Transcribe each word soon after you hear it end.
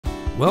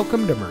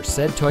Welcome to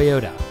Merced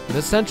Toyota,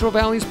 the Central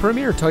Valley's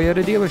premier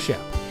Toyota dealership.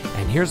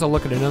 And here's a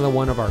look at another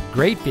one of our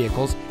great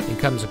vehicles. It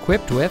comes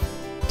equipped with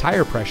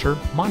tire pressure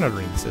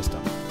monitoring system,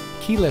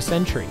 keyless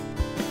entry,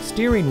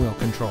 steering wheel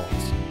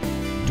controls,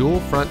 dual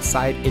front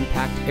side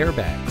impact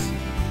airbags,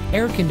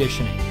 air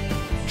conditioning,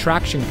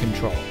 traction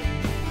control,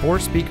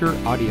 4-speaker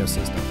audio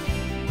system,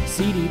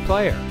 CD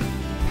player,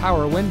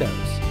 power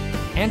windows,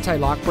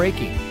 anti-lock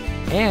braking,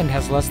 and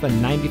has less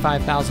than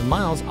 95,000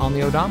 miles on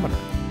the odometer.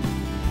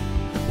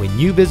 When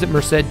you visit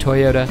Merced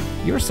Toyota,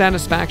 your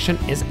satisfaction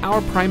is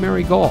our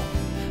primary goal.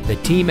 The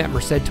team at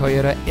Merced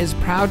Toyota is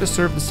proud to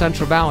serve the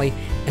Central Valley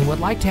and would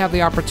like to have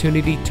the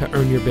opportunity to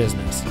earn your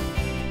business.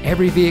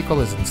 Every vehicle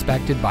is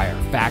inspected by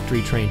our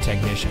factory-trained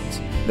technicians.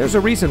 There's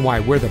a reason why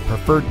we're the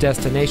preferred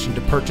destination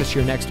to purchase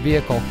your next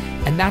vehicle,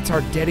 and that's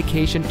our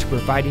dedication to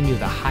providing you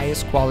the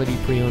highest quality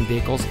pre-owned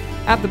vehicles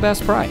at the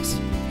best price.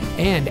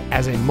 And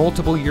as a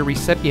multiple-year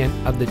recipient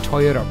of the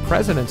Toyota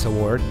President's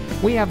Award,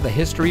 we have the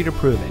history to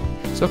prove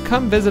it. So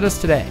come visit us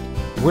today.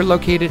 We're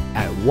located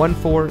at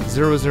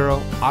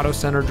 1400 Auto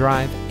Center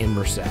Drive in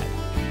Merced.